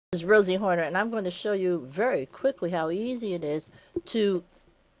Is Rosie Horner, and I'm going to show you very quickly how easy it is to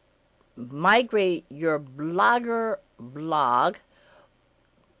migrate your Blogger blog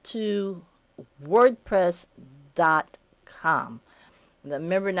to WordPress.com.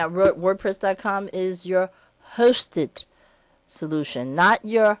 Remember now, WordPress.com is your hosted solution, not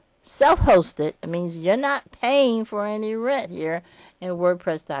your self-hosted. It means you're not paying for any rent here in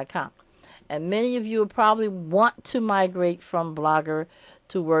WordPress.com. And many of you will probably want to migrate from Blogger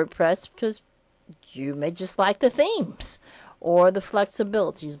to WordPress because you may just like the themes or the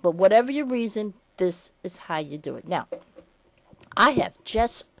flexibilities. But whatever your reason, this is how you do it. Now, I have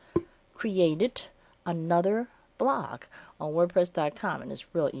just created another blog on WordPress.com, and it's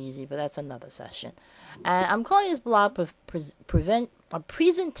real easy, but that's another session. And I'm calling this blog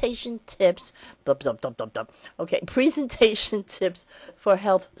presentation tips. Okay, presentation tips for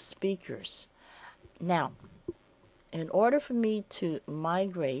health speakers. Now, in order for me to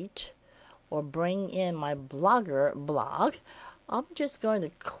migrate or bring in my Blogger blog, I'm just going to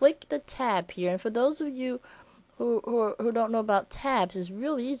click the tab here. And for those of you who don't know about tabs, it's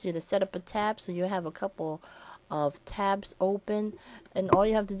really easy to set up a tab so you have a couple of tabs open, and all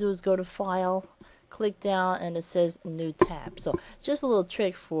you have to do is go to File, click down, and it says New Tab. So just a little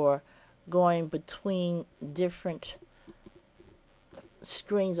trick for going between different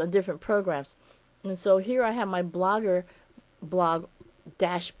screens or different programs. And so here I have my Blogger blog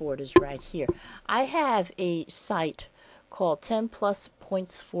dashboard is right here. I have a site called 10 Plus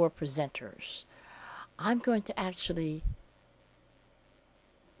Points for Presenters. I'm going to actually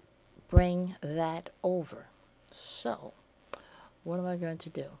bring that over. So, what am I going to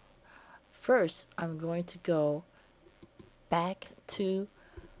do? First, I'm going to go back to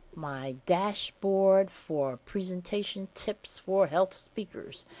my dashboard for presentation tips for health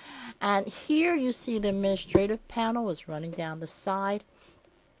speakers. And here you see the administrative panel is running down the side.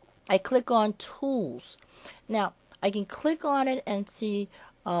 I click on Tools. Now, I can click on it and see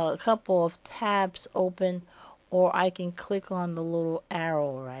a couple of tabs open, or I can click on the little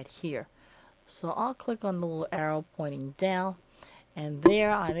arrow right here. So I'll click on the little arrow pointing down, and there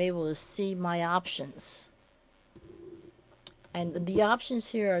I'm able to see my options. And the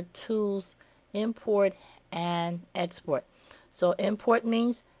options here are Tools, Import, and Export. So import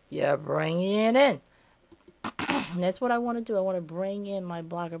means you're bringing it in. That's what I want to do. I want to bring in my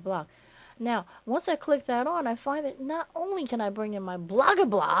Blogger blog. Now, once I click that on, I find that not only can I bring in my Blogger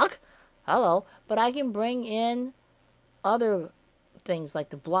blog, but I can bring in other things like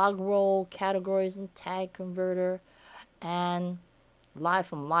the blog roll, categories and tag converter, and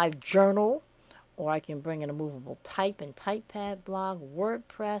live journal, or I can bring in a movable type and typepad blog,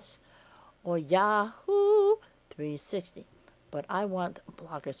 WordPress, or Yahoo 360. But I want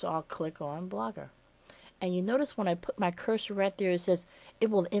Blogger, so I'll click on Blogger. And you notice when I put my cursor right there, it says it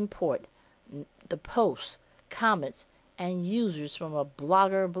will import the posts, comments, and users from a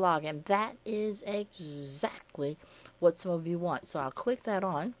Blogger blog. And that is exactly what some of you want. So I'll click that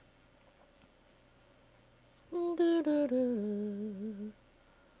on.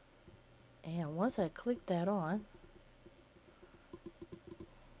 And once I click that on,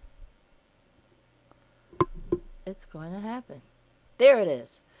 it's going to happen. There it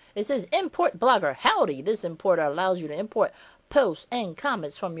is. It says Import Blogger. Howdy, this importer allows you to import posts and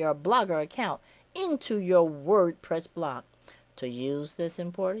comments from your Blogger account into your WordPress blog. To use this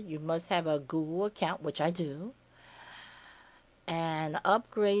importer, you must have a Google account, which I do, an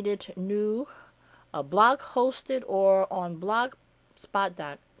upgraded new blog hosted or on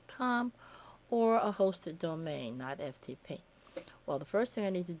blogspot.com, or a hosted domain, not FTP. Well, the first thing I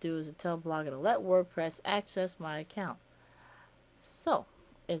need to do is to tell Blogger to let WordPress access my account. So,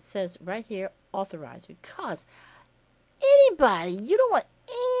 it says right here, authorize, because anybody, you don't want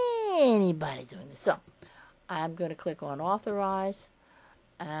anybody doing this. So, I'm going to click on authorize,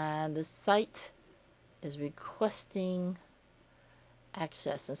 and the site is requesting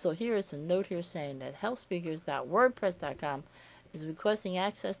access. And so here is a note here saying that healthspeakers.wordpress.com is requesting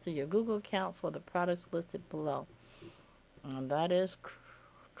access to your Google account for the products listed below. And that is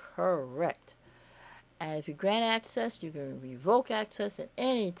correct. And if you grant access, you can revoke access at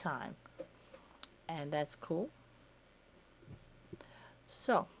any time. And that's cool.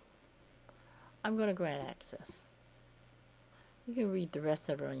 So, I'm going to grant access. You can read the rest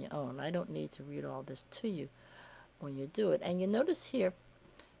of it on your own. I don't need to read all this to you when you do it. And you notice here,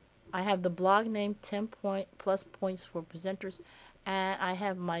 I have the blog name 10 plus points for presenters, and I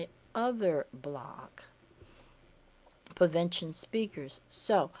have my other blog, Prevention Speakers.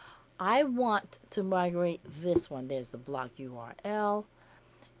 So I want to migrate this one. There's the blog URL.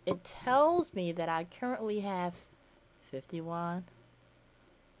 It tells me that I currently have 51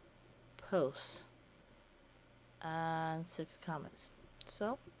 posts and 6 comments.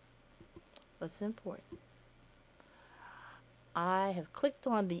 So let's import. I have clicked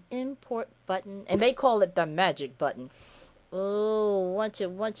on the import button, and they call it the magic button. Oh, watch it.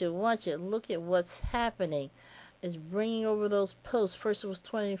 Look at what's happening. It's bringing over those posts. First it was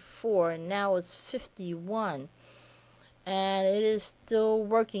 24, and now it's 51. And it is still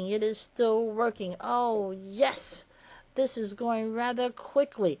working. Oh, yes. This is going rather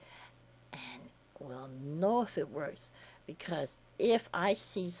quickly. And we'll know if it works, because if I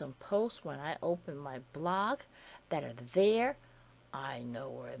see some posts when I open my blog that are there, I know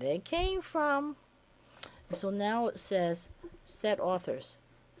where they came from. So now it says set authors.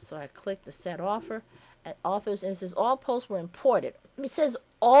 So I click the set authors, and it says all posts were imported. It says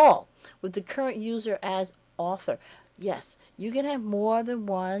all, with the current user as author. Yes, you can have more than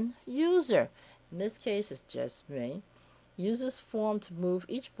one user. In this case, it's just me. Use this form to move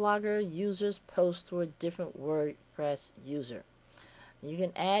each blogger user's post to a different WordPress user. You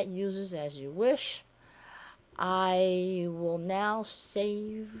can add users as you wish. I will now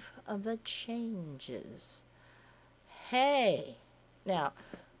save the changes. Hey, now,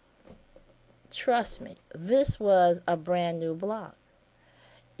 trust me, this was a brand new blog.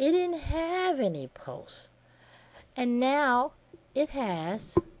 It didn't have any posts. And now it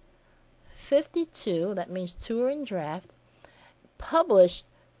has 52, that means 2 are in draft, published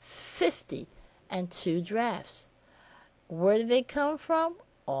 50 and 2 drafts. Where did they come from?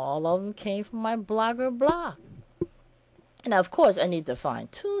 All of them came from my Blogger blog. Now, of course, I need to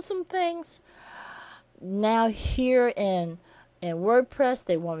fine-tune some things. Now, here in WordPress,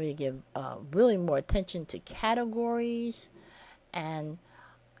 they want me to give really more attention to categories. And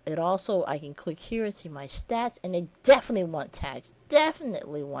it also, I can click here and see my stats. And they definitely want tags.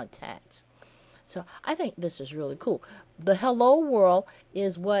 So I think this is really cool. The hello world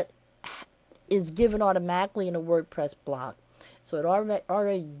is what is given automatically in a WordPress blog. So it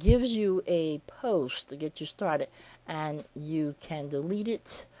already gives you a post to get you started, and you can delete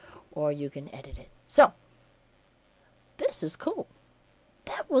it or you can edit it. So this is cool.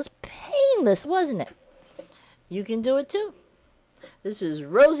 That was painless, wasn't it? You can do it too. This is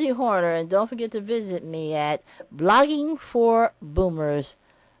Rosie Horner, and don't forget to visit me at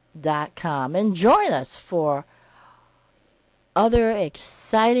bloggingforboomers.com and join us for other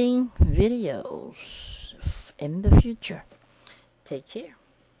exciting videos in the future. Take care.